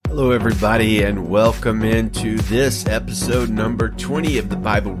Hello, everybody, and welcome into this episode number 20 of the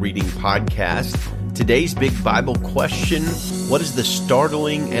Bible Reading Podcast. Today's big Bible question: what is the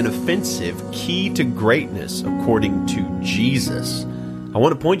startling and offensive key to greatness according to Jesus? I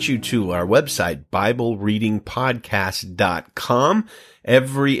want to point you to our website, BibleReadingPodcast.com.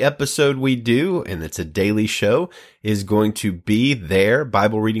 Every episode we do, and it's a daily show, is going to be there,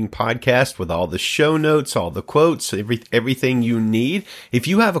 Bible Reading Podcast, with all the show notes, all the quotes, everything you need. If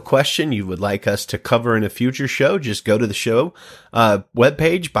you have a question you would like us to cover in a future show, just go to the show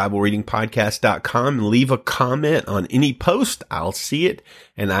webpage, BibleReadingPodcast.com, and leave a comment on any post. I'll see it,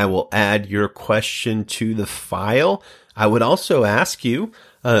 and I will add your question to the file. I would also ask you,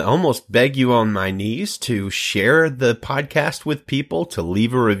 almost beg you on my knees, to share the podcast with people, to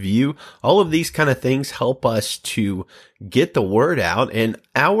leave a review. All of these kind of things help us to get the word out. And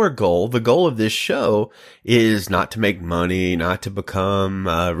our goal, the goal of this show, is not to make money, not to become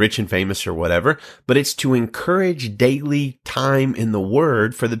rich and famous or whatever, but it's to encourage daily time in the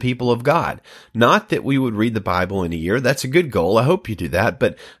Word for the people of God. Not that we would read the Bible in a year. That's a good goal. I hope you do that.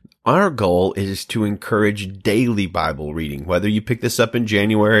 But our goal is to encourage daily Bible reading. Whether you pick this up in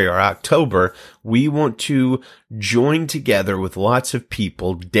January or October, we want to join together with lots of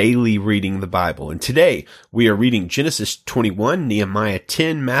people daily reading the Bible. And today we are reading Genesis 21, Nehemiah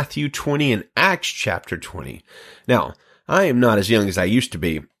 10, Matthew 20, and Acts chapter 20. Now, I am not as young as I used to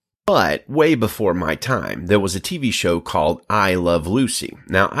be, but way before my time, there was a TV show called I Love Lucy.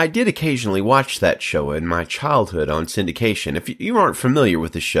 Now, I did occasionally watch that show in my childhood on syndication. If you aren't familiar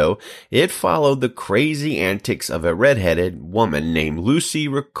with the show, it followed the crazy antics of a redheaded woman named Lucy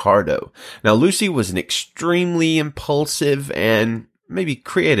Ricardo. Now, Lucy was an extremely impulsive and maybe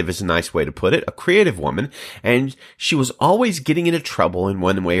creative is a nice way to put it, a creative woman, and she was always getting into trouble in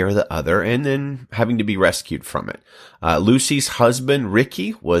one way or the other and then having to be rescued from it. Lucy's husband,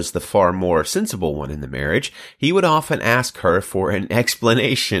 Ricky, was the far more sensible one in the marriage. He would often ask her for an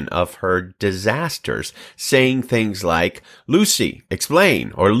explanation of her disasters, saying things like, "Lucy,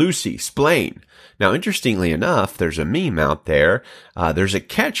 explain," or "Lucy, splain." Now, interestingly enough, there's a meme out there. There's a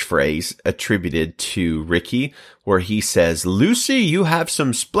catchphrase attributed to Ricky where he says, "Lucy, you have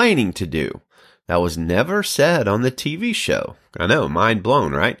some splaining to do." That was never said on the TV show. I know, mind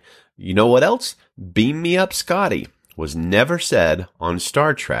blown, right? You know what else? "Beam me up, Scotty" was never said on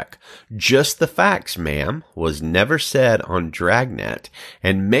Star Trek. "Just the facts, ma'am" was never said on Dragnet.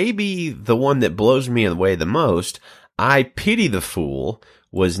 And maybe the one that blows me away the most, "I pity the fool,"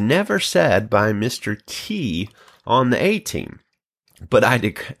 was never said by Mr. T on the A-Team. But I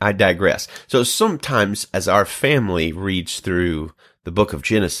digress. So sometimes as our family reads through the book of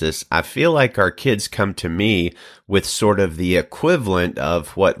Genesis, I feel like our kids come to me with sort of the equivalent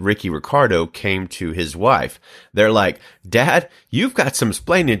of what Ricky Ricardo came to his wife. They're like, "Dad, you've got some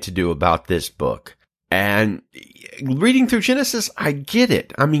explaining to do about this book." And reading through Genesis, I get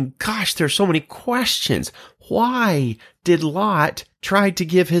it. I mean, gosh, there's so many questions. Why did Lot try to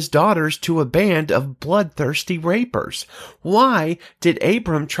give his daughters to a band of bloodthirsty rapers? Why did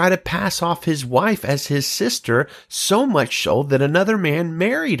Abram try to pass off his wife as his sister, so much so that another man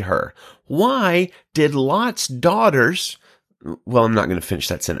married her? Why did Lot's daughters... Well, I'm not going to finish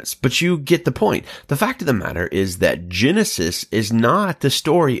that sentence, but you get the point. The fact of the matter is that Genesis is not the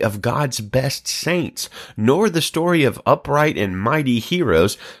story of God's best saints, nor the story of upright and mighty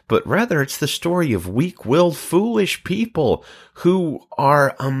heroes, but rather it's the story of weak-willed, foolish people who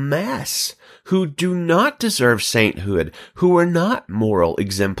are a mess, who do not deserve sainthood, who are not moral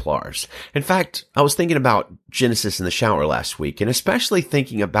exemplars. In fact, I was thinking about Genesis in the shower last week, and especially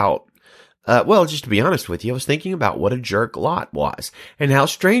thinking about just to be honest with you, I was thinking about what a jerk Lot was and how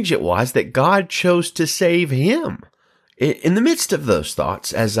strange it was that God chose to save him. In the midst of those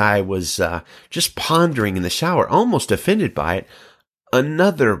thoughts, as I was just pondering in the shower, almost offended by it,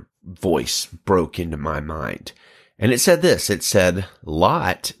 another voice broke into my mind. And it said this, it said,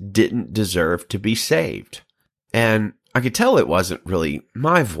 Lot didn't deserve to be saved. And I could tell it wasn't really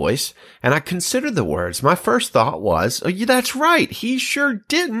my voice, and I considered the words. My first thought was, oh, yeah, that's right. He sure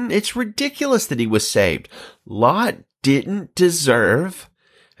didn't. It's ridiculous that he was saved. Lot didn't deserve.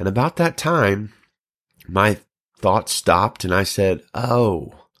 And about that time, my thought stopped, and I said,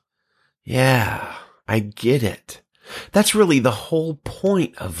 oh, yeah, I get it. That's really the whole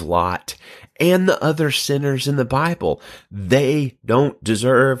point of Lot and the other sinners in the Bible. They don't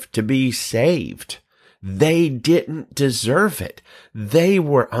deserve to be saved. They didn't deserve it. They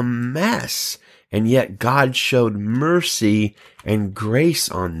were a mess, and yet God showed mercy and grace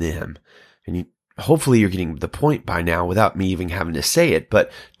on them. And hopefully you're getting the point by now without me even having to say it,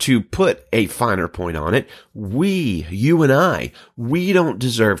 but to put a finer point on it, you and I, we don't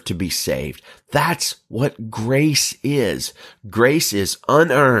deserve to be saved. That's what grace is. Grace is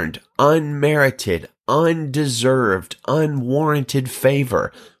unearned, unmerited, undeserved, unwarranted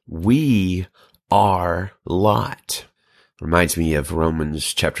favor. We are Lot. Reminds me of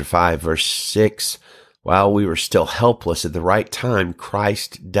Romans chapter 5, verse 6. While we were still helpless at the right time,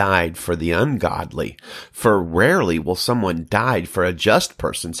 Christ died for the ungodly. For rarely will someone die for a just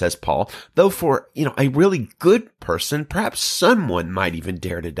person, says Paul, though for, a really good person, perhaps someone might even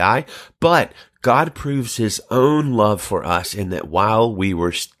dare to die. But God proves his own love for us in that while we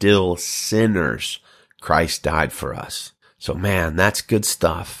were still sinners, Christ died for us. So man, that's good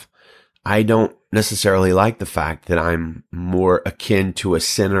stuff. I don't necessarily like the fact that I'm more akin to a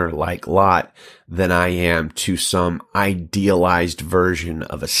sinner like Lot than I am to some idealized version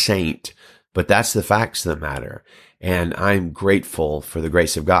of a saint. But that's the facts of the matter. And I'm grateful for the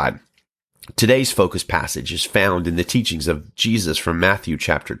grace of God. Today's focus passage is found in the teachings of Jesus from Matthew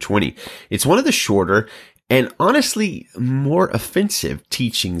chapter 20. It's one of the shorter and honestly more offensive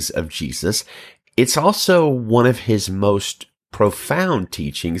teachings of Jesus. It's also one of his most profound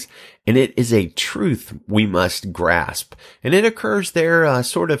teachings, and it is a truth we must grasp. And it occurs there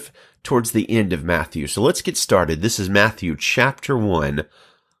sort of towards the end of Matthew. So let's get started. This is Matthew chapter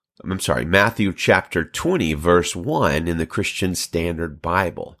 20, verse 1 in the Christian Standard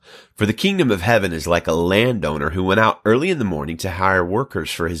Bible. For the kingdom of heaven is like a landowner who went out early in the morning to hire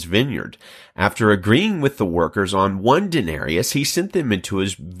workers for his vineyard. After agreeing with the workers on 1 denarius, he sent them into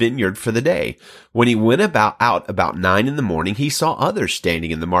his vineyard for the day. When he went out about 9 in the morning, he saw others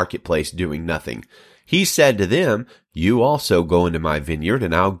standing in the marketplace doing nothing. He said to them, "You also go into my vineyard,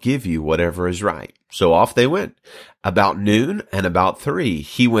 and I'll give you whatever is right." So off they went. About noon and about 3,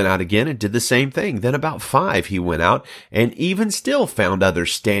 he went out again and did the same thing. Then about 5, he went out and even still found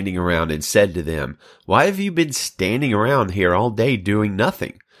others standing around and said to them, "Why have you been standing around here all day doing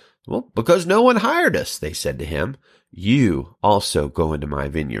nothing?" "Well, because no one hired us," they said to him. "You also go into my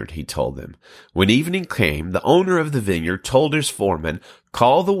vineyard," he told them. When evening came, the owner of the vineyard told his foreman,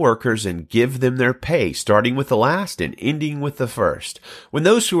 "Call the workers and give them their pay, starting with the last and ending with the first." When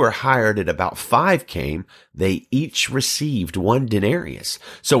those who were hired at about 5 came, they each received 1 denarius.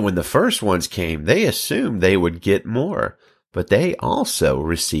 So when the first ones came, they assumed they would get more. But they also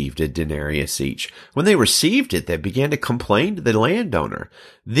received a denarius each. When they received it, they began to complain to the landowner.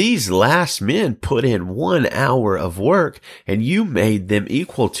 "These last men put in 1 hour of work, and you made them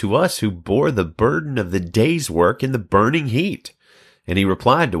equal to us who bore the burden of the day's work in the burning heat." And he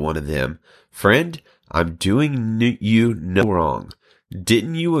replied to one of them, "Friend, I'm doing you no wrong.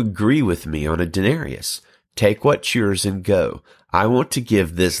 Didn't you agree with me on a denarius? Take what's yours and go. I want to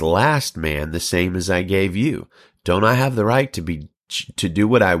give this last man the same as I gave you. Don't I have the right to do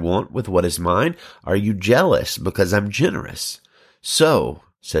what I want with what is mine? Are you jealous because I'm generous?" "So,"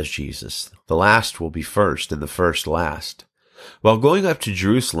 says Jesus, "the last will be first and the first last." While going up to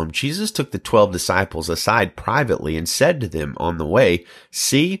Jerusalem, Jesus took the 12 disciples aside privately and said to them on the way,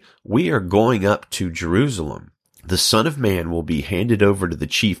 "See, we are going up to Jerusalem. The Son of Man will be handed over to the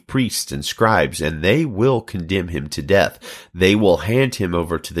chief priests and scribes, and they will condemn him to death. They will hand him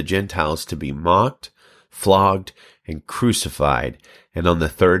over to the Gentiles to be mocked, flogged, and crucified, and on the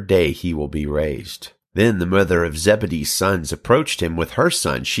 3rd day he will be raised." Then the mother of Zebedee's sons approached him with her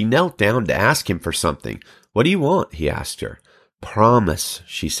son. She knelt down to ask him for something. "What do you want?" he asked her. "Promise,"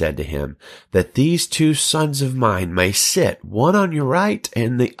 she said to him, "that these 2 sons of mine may sit, one on your right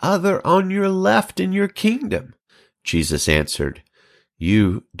and the other on your left in your kingdom." Jesus answered,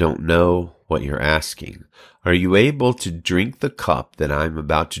 "You don't know what you're asking. Are you able to drink the cup that I'm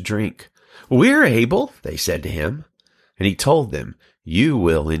about to drink?" "We're able," they said to him. And he told them, "You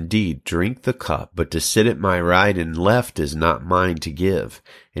will indeed drink the cup, but to sit at my right and left is not mine to give.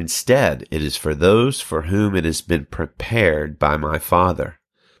 Instead, it is for those for whom it has been prepared by my Father."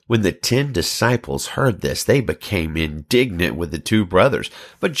 When the 10 disciples heard this, they became indignant with the 2 brothers.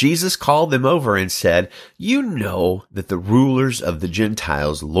 But Jesus called them over and said, "You know that the rulers of the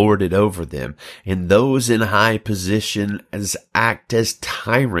Gentiles lord it over them, and those in high position act as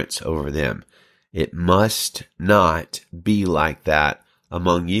tyrants over them. It must not be like that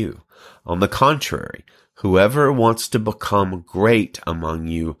among you. On the contrary, whoever wants to become great among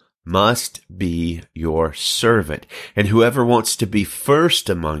you must be your servant, and whoever wants to be first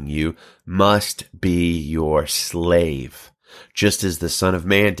among you must be your slave. Just as the Son of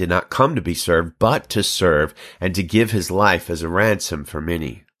Man did not come to be served, but to serve, and to give his life as a ransom for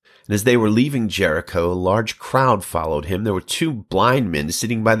many." And as they were leaving Jericho, a large crowd followed him. There were two blind men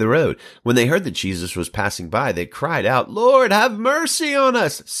sitting by the road. When they heard that Jesus was passing by, they cried out, "Lord, have mercy on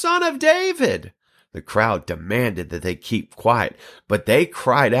us, Son of David!" The crowd demanded that they keep quiet, but they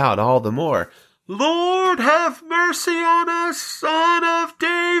cried out all the more, "Lord, have mercy on us, Son of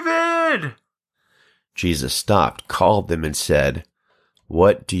David!" Jesus stopped, called them, and said,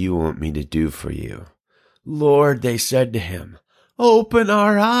 "What do you want me to do for you?" "Lord," they said to him, "open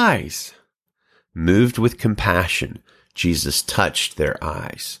our eyes." Moved with compassion, Jesus touched their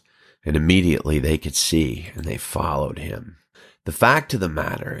eyes, and immediately they could see, and they followed him. The fact of the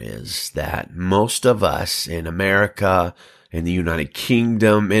matter is that most of us in America, in the United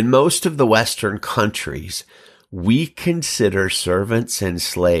Kingdom, in most of the Western countries, we consider servants and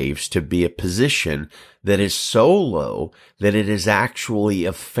slaves to be a position that is so low that it is actually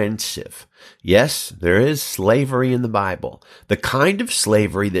offensive. Yes, there is slavery in the Bible. The kind of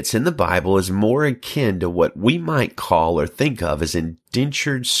slavery that's in the Bible is more akin to what we might call or think of as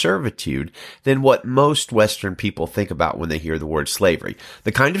indentured servitude than what most Western people think about when they hear the word slavery.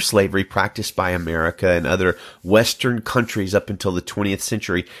 The kind of slavery practiced by America and other Western countries up until the 20th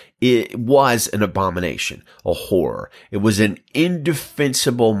century, it was an abomination, a horror. It was an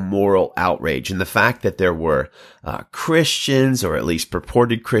indefensible moral outrage. And the fact that there were Christians, or at least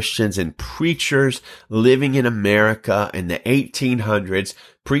purported Christians, and preachers living in America in the 1800s,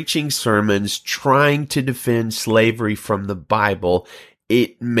 preaching sermons, trying to defend slavery from the Bible,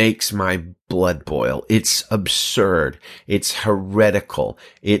 it makes my blood boil. It's absurd. It's heretical.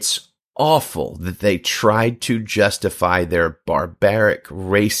 It's awful that they tried to justify their barbaric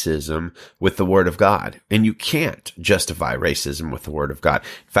racism with the Word of God. And you can't justify racism with the Word of God.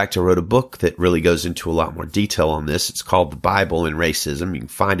 In fact, I wrote a book that really goes into a lot more detail on this. It's called The Bible and Racism. You can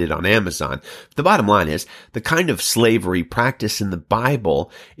find it on Amazon. The bottom line is, the kind of slavery practiced in the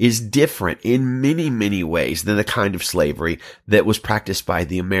Bible is different in many, many ways than the kind of slavery that was practiced by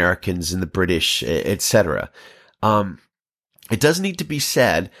the Americans and the British, etc. It does need to be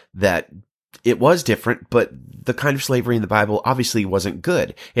said that it was different, but the kind of slavery in the Bible obviously wasn't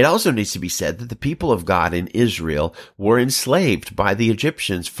good. It also needs to be said that the people of God in Israel were enslaved by the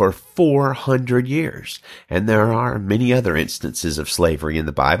Egyptians for 400 years. And there are many other instances of slavery in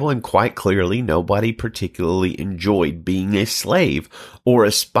the Bible, and quite clearly nobody particularly enjoyed being a slave or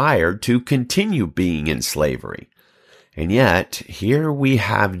aspired to continue being in slavery. And yet, here we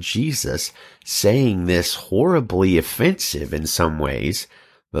have Jesus saying this horribly offensive in some ways,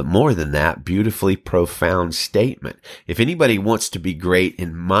 but more than that, beautifully profound statement. If anybody wants to be great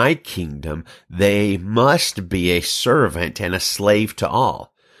in my kingdom, they must be a servant and a slave to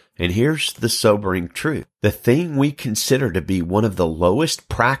all. And here's the sobering truth. The thing we consider to be one of the lowest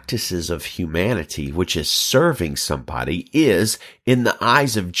practices of humanity, which is serving somebody, is, in the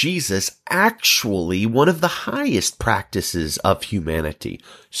eyes of Jesus, actually one of the highest practices of humanity.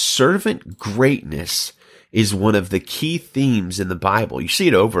 Servant greatness is one of the key themes in the Bible. You see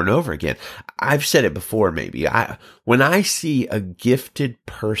it over and over again. I've said it before, maybe. When I see a gifted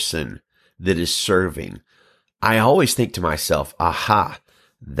person that is serving, I always think to myself, aha,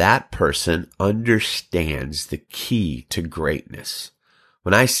 that person understands the key to greatness.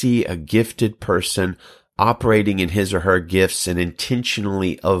 When I see a gifted person operating in his or her gifts and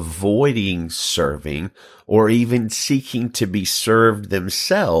intentionally avoiding serving or even seeking to be served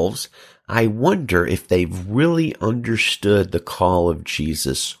themselves, I wonder if they've really understood the call of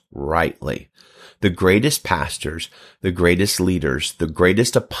Jesus rightly. The greatest pastors, the greatest leaders, the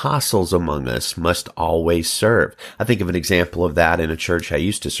greatest apostles among us must always serve. I think of an example of that in a church I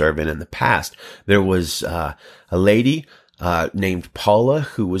used to serve in the past. There was a lady named Paula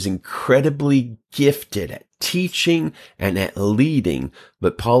who was incredibly gifted at teaching and at leading,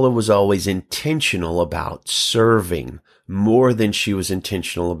 but Paula was always intentional about serving more than she was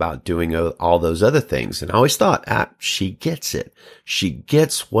intentional about doing all those other things. And I always thought, she gets it. She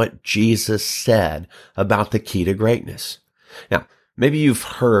gets what Jesus said about the key to greatness. Now, maybe you've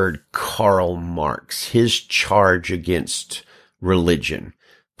heard Karl Marx, his charge against religion.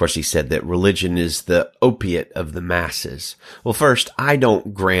 Of course, he said that religion is the opiate of the masses. Well, first, I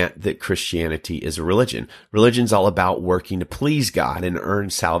don't grant that Christianity is a religion. Religion's all about working to please God and earn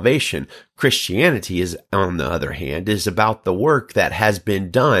salvation. Christianity is, on the other hand, is about the work that has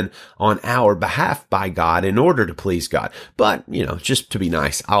been done on our behalf by God in order to please God. But, just to be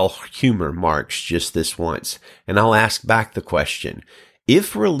nice, I'll humor Marx just this once, and I'll ask back the question.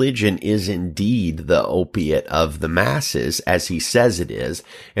 If religion is indeed the opiate of the masses, as he says it is,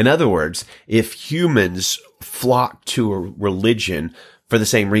 in other words, if humans flock to a religion for the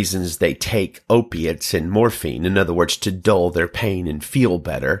same reasons they take opiates and morphine, in other words, to dull their pain and feel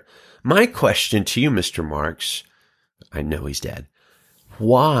better. My question to you, Mr. Marks, I know he's dead.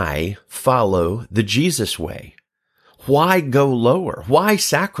 Why follow the Jesus way? Why go lower? Why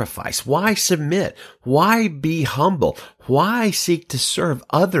sacrifice? Why submit? Why be humble? Why seek to serve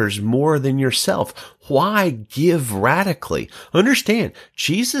others more than yourself? Why give radically? Understand,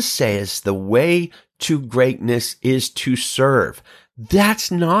 Jesus says the way to greatness is to serve. That's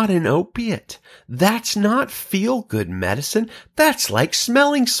not an opiate. That's not feel-good medicine. That's like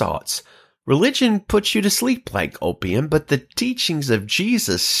smelling salts. Religion puts you to sleep like opium, but the teachings of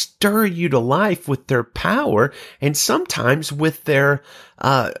Jesus stir you to life with their power and sometimes with their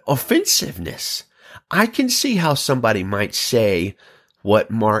offensiveness. I can see how somebody might say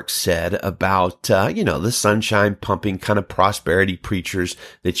what Mark said about, the sunshine pumping kind of prosperity preachers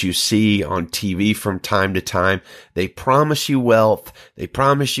that you see on TV from time to time. They promise you wealth. They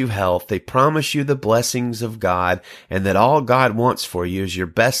promise you health. They promise you the blessings of God and that all God wants for you is your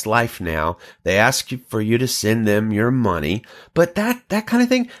best life now. They ask you for you to send them your money. But that kind of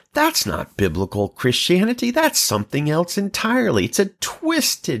thing, that's not biblical Christianity. That's something else entirely. It's a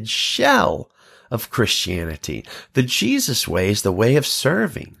twisted shell of Christianity. The Jesus way is the way of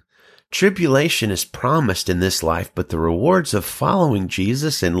serving. Tribulation is promised in this life, but the rewards of following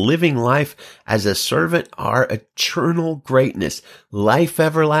Jesus and living life as a servant are eternal greatness, life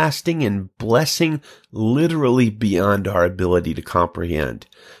everlasting, and blessing literally beyond our ability to comprehend.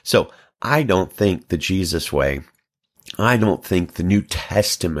 So I don't think the Jesus way, I don't think the New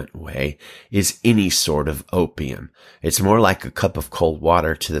Testament way is any sort of opium. It's more like a cup of cold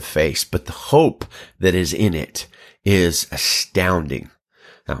water to the face, but the hope that is in it is astounding.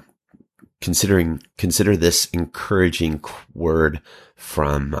 Now, consider this encouraging word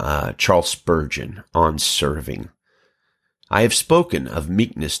from Charles Spurgeon on serving. I have spoken of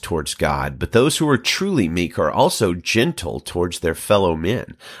meekness towards God, but those who are truly meek are also gentle towards their fellow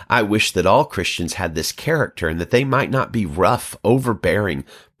men. I wish that all Christians had this character and that they might not be rough, overbearing,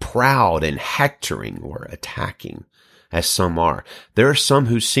 proud, and hectoring or attacking, as some are. There are some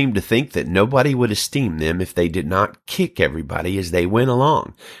who seem to think that nobody would esteem them if they did not kick everybody as they went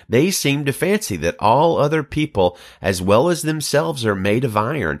along. They seem to fancy that all other people as well as themselves are made of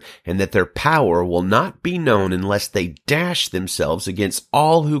iron, and that their power will not be known unless they dash themselves against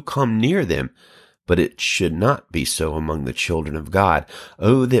all who come near them. But it should not be so among the children of God.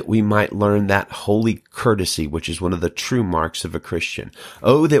 Oh, that we might learn that holy courtesy, which is one of the true marks of a Christian.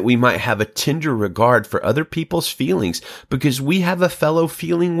 Oh, that we might have a tender regard for other people's feelings, because we have a fellow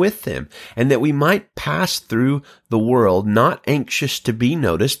feeling with them, and that we might pass through the world not anxious to be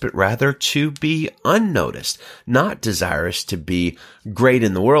noticed, but rather to be unnoticed, not desirous to be great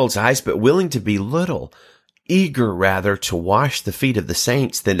in the world's eyes, but willing to be little, eager rather to wash the feet of the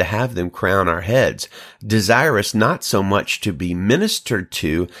saints than to have them crown our heads, desirous not so much to be ministered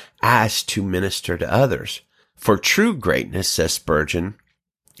to as to minister to others. For true greatness, says Spurgeon,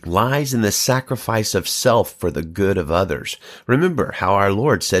 lies in the sacrifice of self for the good of others. Remember how our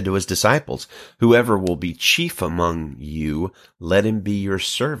Lord said to his disciples, "Whoever will be chief among you, let him be your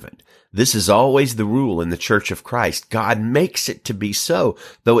servant." This is always the rule in the Church of Christ. God makes it to be so,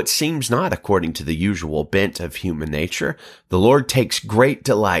 though it seems not according to the usual bent of human nature. The Lord takes great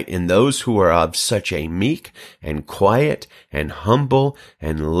delight in those who are of such a meek and quiet and humble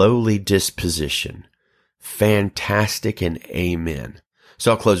and lowly disposition. Fantastic and amen.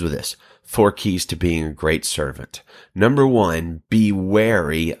 So I'll close with this. 4 keys to being a great servant. Number 1, be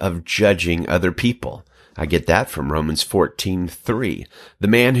wary of judging other people. I get that from Romans 14:3. The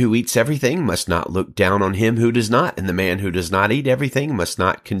man who eats everything must not look down on him who does not, and the man who does not eat everything must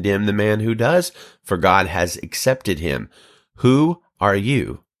not condemn the man who does, for God has accepted him. Who are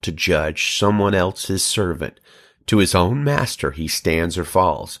you to judge someone else's servant? To his own master he stands or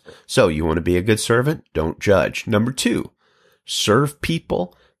falls. So you want to be a good servant? Don't judge. Number 2, serve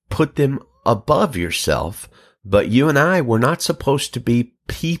people, put them above yourself. But you and I, we're not supposed to be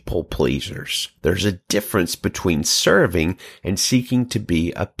people pleasers. There's a difference between serving and seeking to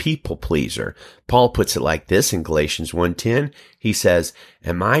be a people pleaser. Paul puts it like this in Galatians 1:10. He says,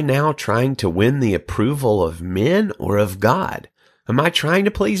 "Am I now trying to win the approval of men or of God? Am I trying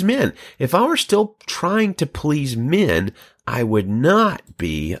to please men? If I were still trying to please men, I would not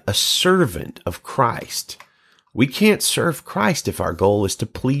be a servant of Christ." We can't serve Christ if our goal is to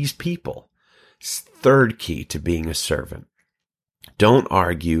please people. 3rd key to being a servant. Don't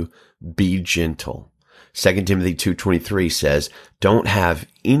argue, be gentle. 2 Timothy 2:23 says, "Don't have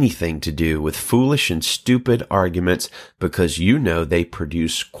anything to do with foolish and stupid arguments, because you know they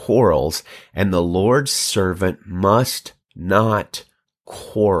produce quarrels, and the Lord's servant must not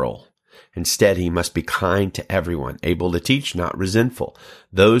quarrel. Instead, he must be kind to everyone, able to teach, not resentful.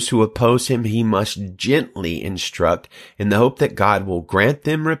 Those who oppose him, he must gently instruct in the hope that God will grant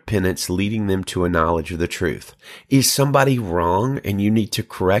them repentance, leading them to a knowledge of the truth. Is somebody wrong and you need to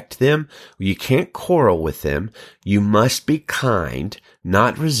correct them? You can't quarrel with them. You must be kind,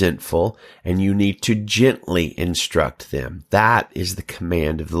 not resentful, and you need to gently instruct them. That is the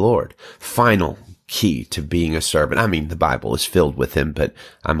command of the Lord. Final key to being a servant. I mean, the Bible is filled with them, but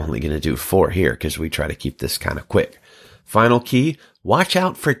I'm only going to do 4 here because we try to keep this kind of quick. Final key, watch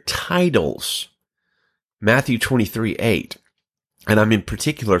out for titles. Matthew 23:8. And I'm in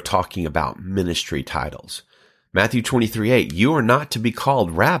particular talking about ministry titles. Matthew 23:8, you are not to be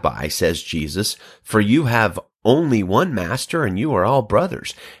called rabbi, says Jesus, for you have only one master and you are all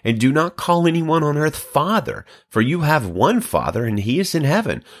brothers. And do not call anyone on earth father, for you have one Father and he is in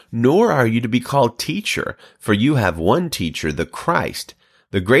heaven. Nor are you to be called teacher, for you have one teacher, the Christ.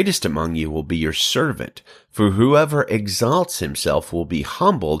 The greatest among you will be your servant. For whoever exalts himself will be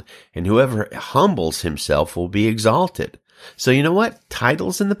humbled, and whoever humbles himself will be exalted. So you know what?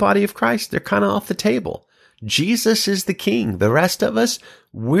 Titles in the body of Christ, they're kind of off the table. Jesus is the king. The rest of us,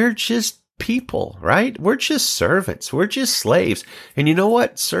 we're just people, right? We're just servants. We're just slaves. And you know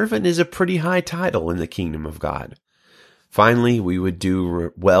what? Servant is a pretty high title in the kingdom of God. Finally, we would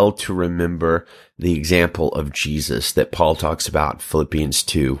do well to remember the example of Jesus that Paul talks about, Philippians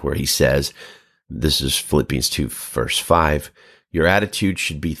 2, where he says, this is Philippians 2, verse 5, your attitude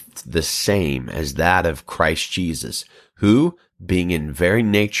should be the same as that of Christ Jesus, who, being in very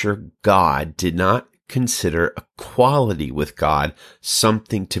nature God, did not consider equality with God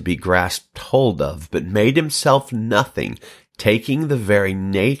something to be grasped hold of, but made himself nothing, taking the very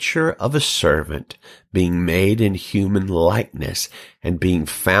nature of a servant, being made in human likeness, and being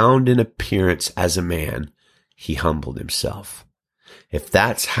found in appearance as a man, he humbled himself. If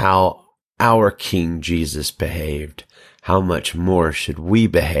that's how our King Jesus behaved, how much more should we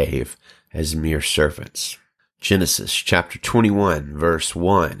behave as mere servants? Genesis chapter 21, verse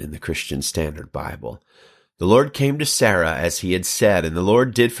 1 in the Christian Standard Bible. The Lord came to Sarah as he had said, and the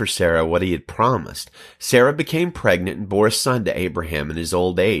Lord did for Sarah what he had promised. Sarah became pregnant and bore a son to Abraham in his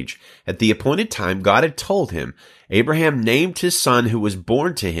old age. At the appointed time, God had told him. Abraham named his son who was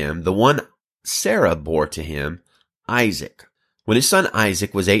born to him, the one Sarah bore to him, Isaac. When his son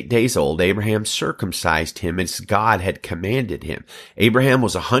Isaac was 8 days old, Abraham circumcised him as God had commanded him. Abraham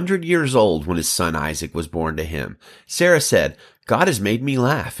was 100 years old when his son Isaac was born to him. Sarah said, God has made me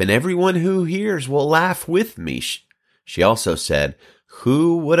laugh, and everyone who hears will laugh with me. She also said,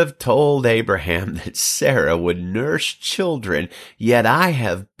 who would have told Abraham that Sarah would nurse children, yet I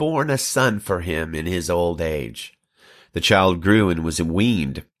have borne a son for him in his old age. The child grew and was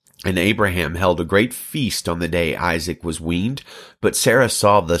weaned. And Abraham held a great feast on the day Isaac was weaned, but Sarah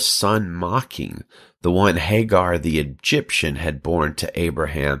saw the son mocking, the one Hagar the Egyptian had borne to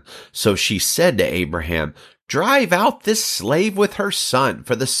Abraham. So she said to Abraham, drive out this slave with her son,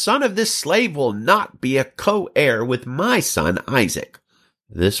 for the son of this slave will not be a co-heir with my son Isaac.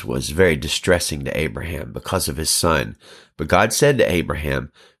 This was very distressing to Abraham because of his son. But God said to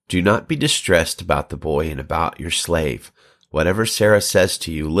Abraham, do not be distressed about the boy and about your slave. Whatever Sarah says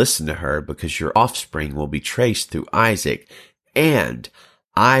to you, listen to her, because your offspring will be traced through Isaac, and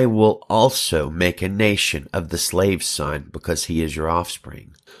I will also make a nation of the slave's son, because he is your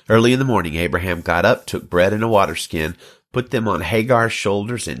offspring. Early in the morning, Abraham got up, took bread and a water skin, put them on Hagar's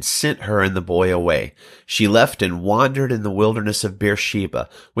shoulders, and sent her and the boy away. She left and wandered in the wilderness of Beersheba.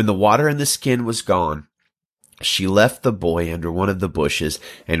 When the water in the skin was gone, she left the boy under one of the bushes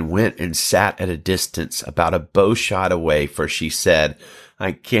and went and sat at a distance about a bow shot away, for she said,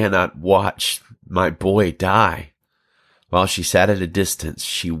 I cannot watch my boy die. While she sat at a distance,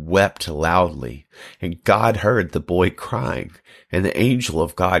 she wept loudly, and God heard the boy crying. And the angel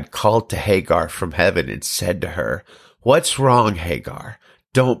of God called to Hagar from heaven and said to her, what's wrong, Hagar?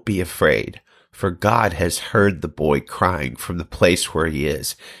 Don't be afraid, for God has heard the boy crying from the place where he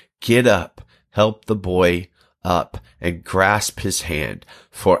is. Get up, help the boy up and grasp his hand,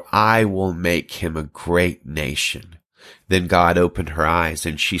 for I will make him a great nation. Then God opened her eyes,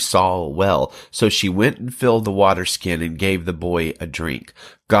 and she saw well. So she went and filled the water skin and gave the boy a drink.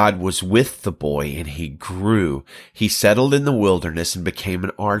 God was with the boy, and he grew. He settled in the wilderness and became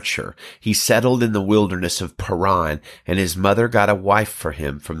an archer. He settled in the wilderness of Paran, and his mother got a wife for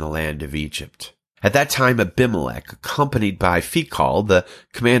him from the land of Egypt. At that time, Abimelech, accompanied by Phicol, the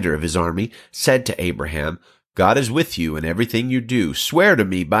commander of his army, said to Abraham, God is with you in everything you do. Swear to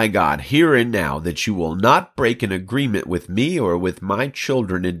me by God here and now that you will not break an agreement with me or with my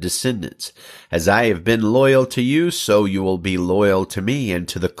children and descendants. As I have been loyal to you, so you will be loyal to me and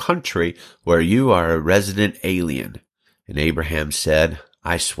to the country where you are a resident alien." And Abraham said,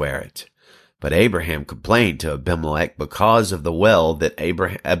 "I swear it." But Abraham complained to Abimelech because of the well that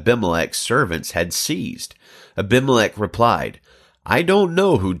Abimelech's servants had seized. Abimelech replied, "I don't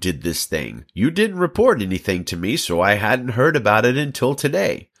know who did this thing. You didn't report anything to me, so I hadn't heard about it until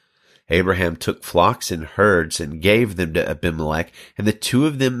today." Abraham took flocks and herds and gave them to Abimelech, and the two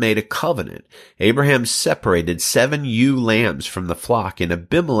of them made a covenant. Abraham separated 7 ewe lambs from the flock, and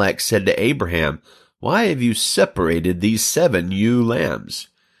Abimelech said to Abraham, "Why have you separated these 7 ewe lambs?"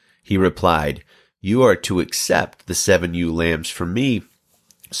 He replied, "You are to accept the 7 ewe lambs from me,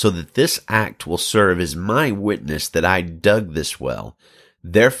 so that this act will serve as my witness that I dug this well."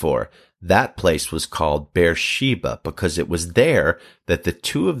 Therefore, that place was called Beersheba, because it was there that the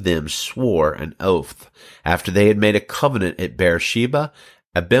two of them swore an oath. After they had made a covenant at Beersheba,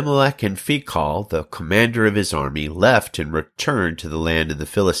 Abimelech and Phicol, the commander of his army, left and returned to the land of the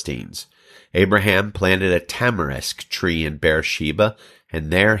Philistines. Abraham planted a tamarisk tree in Beersheba,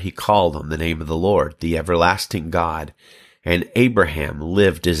 and there he called on the name of the Lord, the everlasting God. And Abraham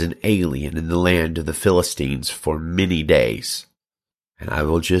lived as an alien in the land of the Philistines for many days. And I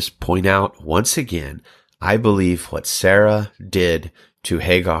will just point out once again, I believe what Sarah did to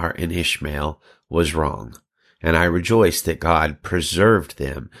Hagar and Ishmael was wrong. And I rejoice that God preserved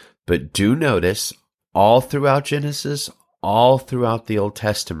them. But do notice, all throughout Genesis, all throughout the Old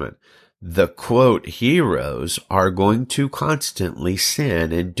Testament, the quote heroes are going to constantly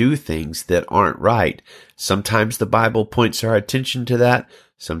sin and do things that aren't right. Sometimes the Bible points our attention to that,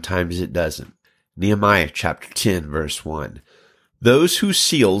 sometimes it doesn't. Nehemiah chapter 10 verse 1. Those whose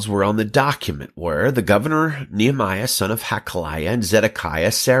seals were on the document were the governor Nehemiah, son of Hakaliah, and Zedekiah,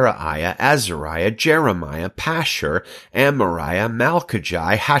 Seraiah, Azariah, Jeremiah, Pashur, Amariah,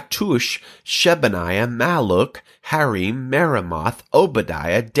 Malchijah, Hattush, Shebaniah, Malluch, Harim, Meremoth,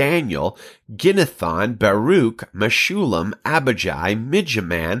 Obadiah, Daniel, Ginnathan, Baruch, Meshullam, Abijah,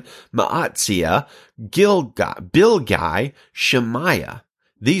 Mijaman, Maatziah, Bilgai, Shemaiah.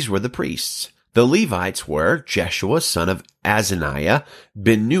 These were the priests. The Levites were Jeshua, son of Azaniah,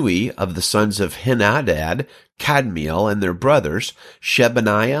 Binnui of the sons of Henadad, Kadmiel and their brothers,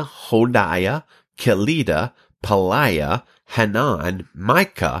 Shebaniah, Hodiah, Kelida, Peliah, Hanan,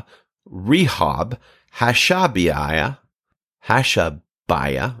 Micah, Rehob, Hashabiah,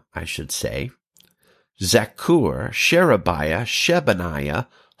 Zakur, Sherebiah, Shebaniah,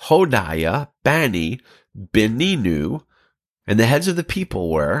 Hodiah, Bani, Beninu. And the heads of the people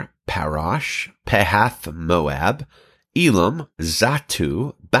were Parash, Pahath Moab, Elam,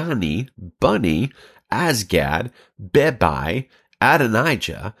 Zatu, Bani, Bunni, Asgad, Bebai,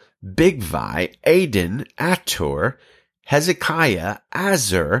 Adonijah, Bigvai, Adin, Atur, Hezekiah,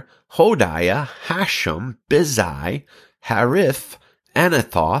 Azur, Hodiah, Hashem, Bizai, Hariph,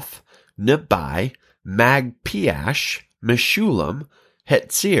 Anathoth, Nebai, Magpiash, Meshullam,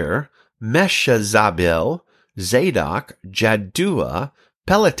 Hetzir, Meshezabel, Zadok, Jaddua,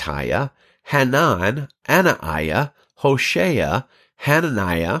 Pelatiah, Hanan, Anaiah, Hoshea,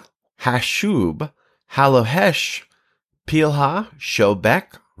 Hananiah, Hashub, Halohesh, Pilha,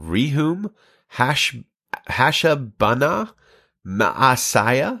 Shobek, Rehum, Hashabana,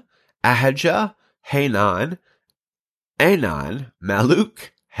 Maasaiah, Ahijah, Hanan, Anan, Maluk,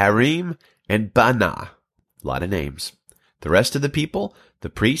 Harim, and Banah. A lot of names. The rest of the people, the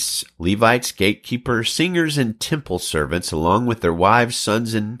priests, Levites, gatekeepers, singers, and temple servants, along with their wives,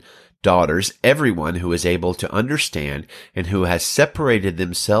 sons, and daughters, everyone who is able to understand and who has separated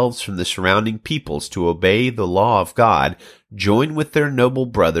themselves from the surrounding peoples to obey the law of God, join with their noble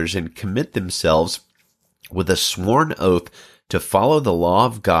brothers and commit themselves with a sworn oath to follow the law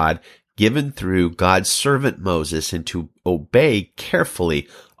of God given through God's servant Moses, and to obey carefully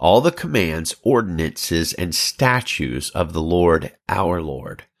all the commands, ordinances, and statutes of the Lord our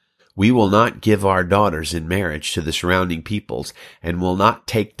Lord. We will not give our daughters in marriage to the surrounding peoples, and will not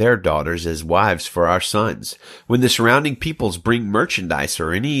take their daughters as wives for our sons. When the surrounding peoples bring merchandise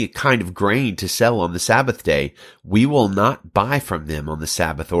or any kind of grain to sell on the Sabbath day, we will not buy from them on the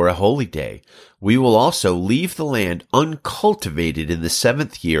Sabbath or a holy day. We will also leave the land uncultivated in the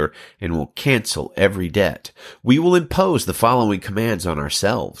 7th year, and will cancel every debt. We will impose the following commands on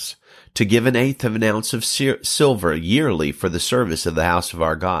ourselves. to give 1/8 of an ounce of silver yearly for the service of the house of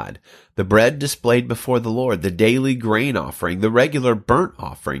our God, the bread displayed before the Lord, the daily grain offering, the regular burnt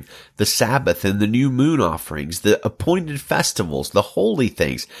offering, the Sabbath and the new moon offerings, the appointed festivals, the holy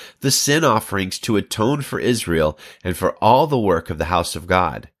things, the sin offerings to atone for Israel and for all the work of the house of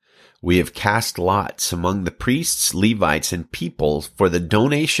God. We have cast lots among the priests, Levites, and people for the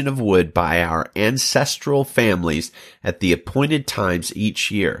donation of wood by our ancestral families at the appointed times each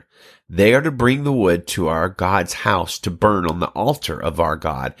year. They are to bring the wood to our God's house to burn on the altar of our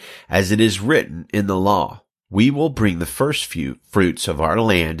God, as it is written in the law. We will bring the first few fruits of our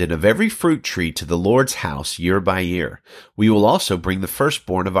land and of every fruit tree to the Lord's house year by year. We will also bring the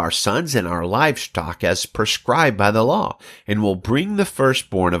firstborn of our sons and our livestock as prescribed by the law, and will bring the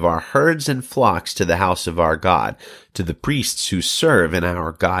firstborn of our herds and flocks to the house of our God, to the priests who serve in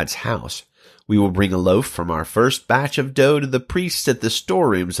our God's house. We will bring a loaf from our first batch of dough to the priests at the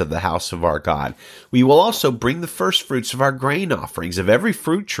storerooms of the house of our God. We will also bring the first fruits of our grain offerings of every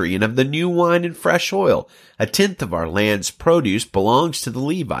fruit tree and of the new wine and fresh oil. 1/10 of our land's produce belongs to the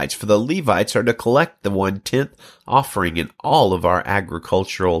Levites, for the Levites are to collect the 1/10 offering in all of our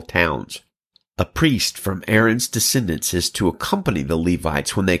agricultural towns. A priest from Aaron's descendants is to accompany the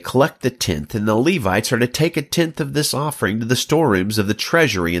Levites when they collect the 10th, and the Levites are to take 1/10 of this offering to the storerooms of the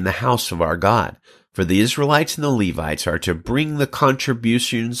treasury in the house of our God. For the Israelites and the Levites are to bring the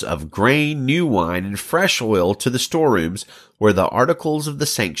contributions of grain, new wine, and fresh oil to the storerooms where the articles of the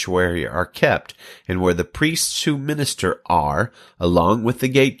sanctuary are kept, and where the priests who minister are, along with the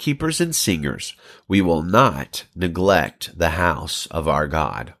gatekeepers and singers. We will not neglect the house of our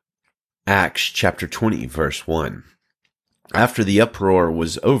God. Acts chapter 20, verse 1. After the uproar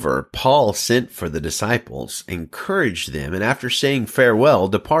was over, Paul sent for the disciples, encouraged them, and after saying farewell,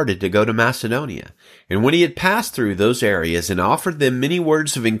 departed to go to Macedonia. And when he had passed through those areas and offered them many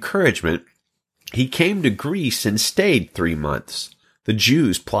words of encouragement, he came to Greece and stayed 3 months. The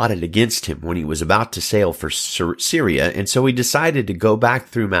Jews plotted against him when he was about to sail for Syria, and so he decided to go back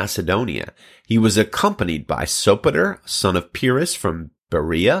through Macedonia. He was accompanied by Sopater, son of Pyrrhus from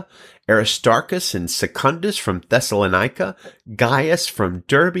Berea, Aristarchus and Secundus from Thessalonica, Gaius from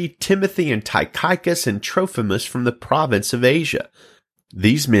Derbe, Timothy and Tychicus, and Trophimus from the province of Asia.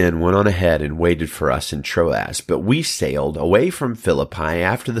 These men went on ahead and waited for us in Troas, but we sailed away from Philippi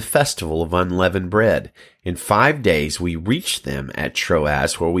after the festival of unleavened bread. In 5 days we reached them at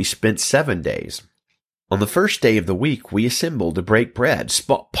Troas, where we spent 7 days. On the first day of the week, we assembled to break bread.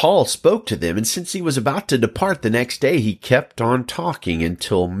 Paul spoke to them, and since he was about to depart the next day, he kept on talking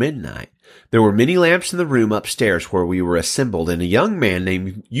until midnight. There were many lamps in the room upstairs where we were assembled, and a young man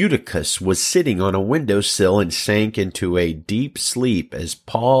named Eutychus was sitting on a window sill and sank into a deep sleep as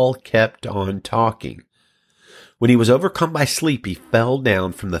Paul kept on talking. When he was overcome by sleep, he fell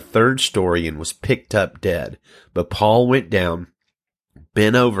down from the 3rd story and was picked up dead. But Paul went down,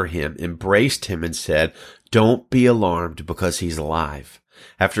 bent over him, embraced him, and said, "Don't be alarmed, because he's alive."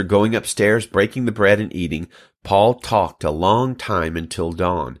 After going upstairs, breaking the bread and eating, Paul talked a long time until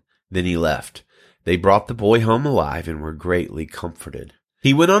dawn. Then he left. They brought the boy home alive and were greatly comforted.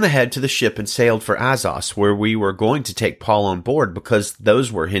 He went on ahead to the ship and sailed for Assos, where we were going to take Paul on board, because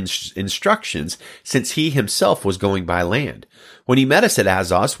those were his instructions, since he himself was going by land. When he met us at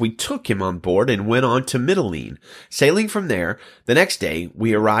Assos, we took him on board and went on to Mytilene. Sailing from there, the next day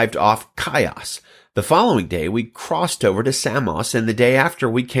we arrived off Chios. The following day we crossed over to Samos, and the day after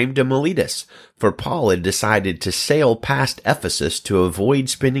we came to Miletus, for Paul had decided to sail past Ephesus to avoid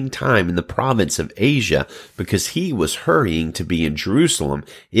spending time in the province of Asia, because he was hurrying to be in Jerusalem,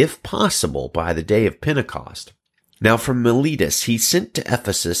 if possible, by the day of Pentecost. Now from Miletus he sent to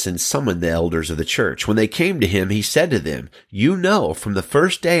Ephesus and summoned the elders of the church. When they came to him, he said to them, "You know from the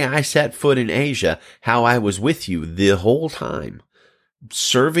first day I set foot in Asia how I was with you the whole time,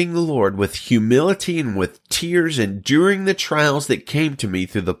 serving the Lord with humility and with tears, enduring the trials that came to me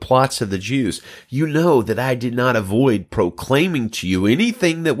through the plots of the Jews. You know that I did not avoid proclaiming to you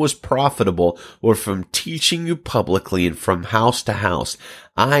anything that was profitable, or from teaching you publicly and from house to house.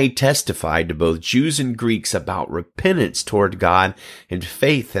 I testified to both Jews and Greeks about repentance toward God and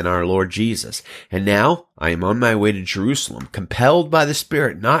faith in our Lord Jesus. And now I am on my way to Jerusalem, compelled by the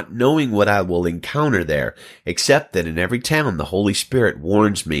Spirit, not knowing what I will encounter there, except that in every town the Holy Spirit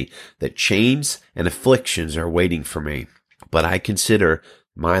warns me that chains and afflictions are waiting for me. But I consider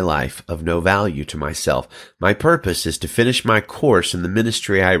my life of no value to myself. My purpose is to finish my course in the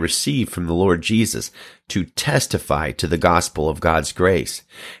ministry I received from the Lord Jesus, to testify to the gospel of God's grace.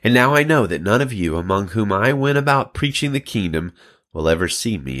 And now I know that none of you among whom I went about preaching the kingdom will ever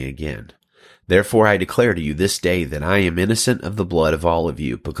see me again." Therefore I declare to you this day that I am innocent of the blood of all of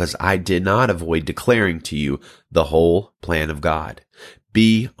you, because I did not avoid declaring to you the whole plan of God.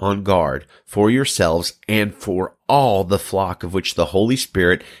 Be on guard for yourselves and for all the flock of which the Holy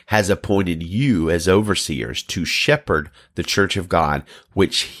Spirit has appointed you as overseers to shepherd the church of God,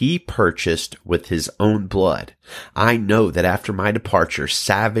 which he purchased with his own blood. I know that after my departure,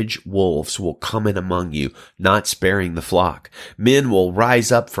 savage wolves will come in among you, not sparing the flock. Men will rise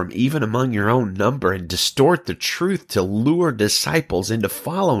up from even among your own number and distort the truth to lure disciples into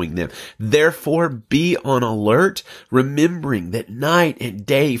following them. Therefore, be on alert, remembering that night and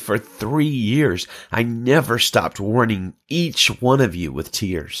day for 3 years, I never stopped warning each one of you with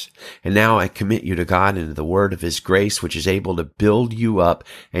tears. And now I commit you to God and to the word of his grace, which is able to build you up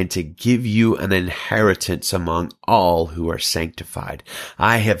and to give you an inheritance among all who are sanctified.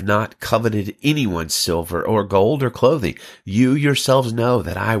 I have not coveted anyone's silver or gold or clothing. You yourselves know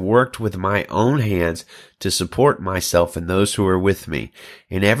that I worked with my own hands to support myself and those who are with me.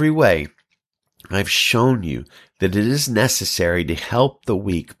 In every way, I've shown you that it is necessary to help the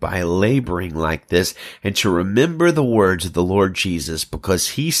weak by laboring like this and to remember the words of the Lord Jesus, because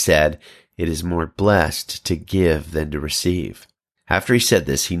he said, "It is more blessed to give than to receive." After he said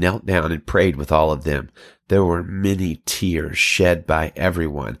this, he knelt down and prayed with all of them. There were many tears shed by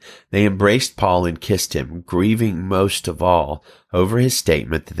everyone. They embraced Paul and kissed him, grieving most of all over his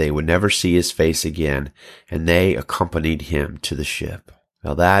statement that they would never see his face again, and they accompanied him to the ship.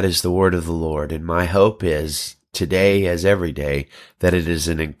 Well, that is the word of the Lord, and my hope is, today as every day, that it is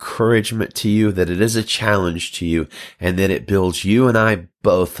an encouragement to you, that it is a challenge to you, and that it builds you and I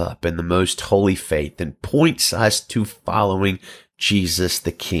both up in the most holy faith and points us to following Jesus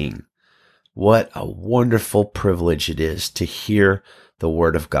the King. What a wonderful privilege it is to hear the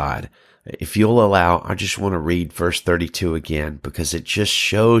word of God. If you'll allow, I just want to read verse 32 again, because it just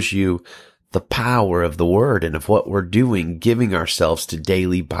shows you the power of the word and of what we're doing, giving ourselves to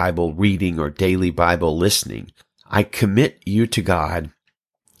daily Bible reading or daily Bible listening. I commit you to God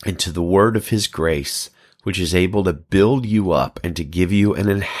and to the word of his grace, which is able to build you up and to give you an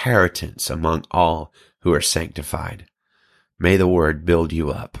inheritance among all who are sanctified. May the word build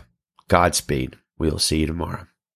you up. Godspeed. We'll see you tomorrow.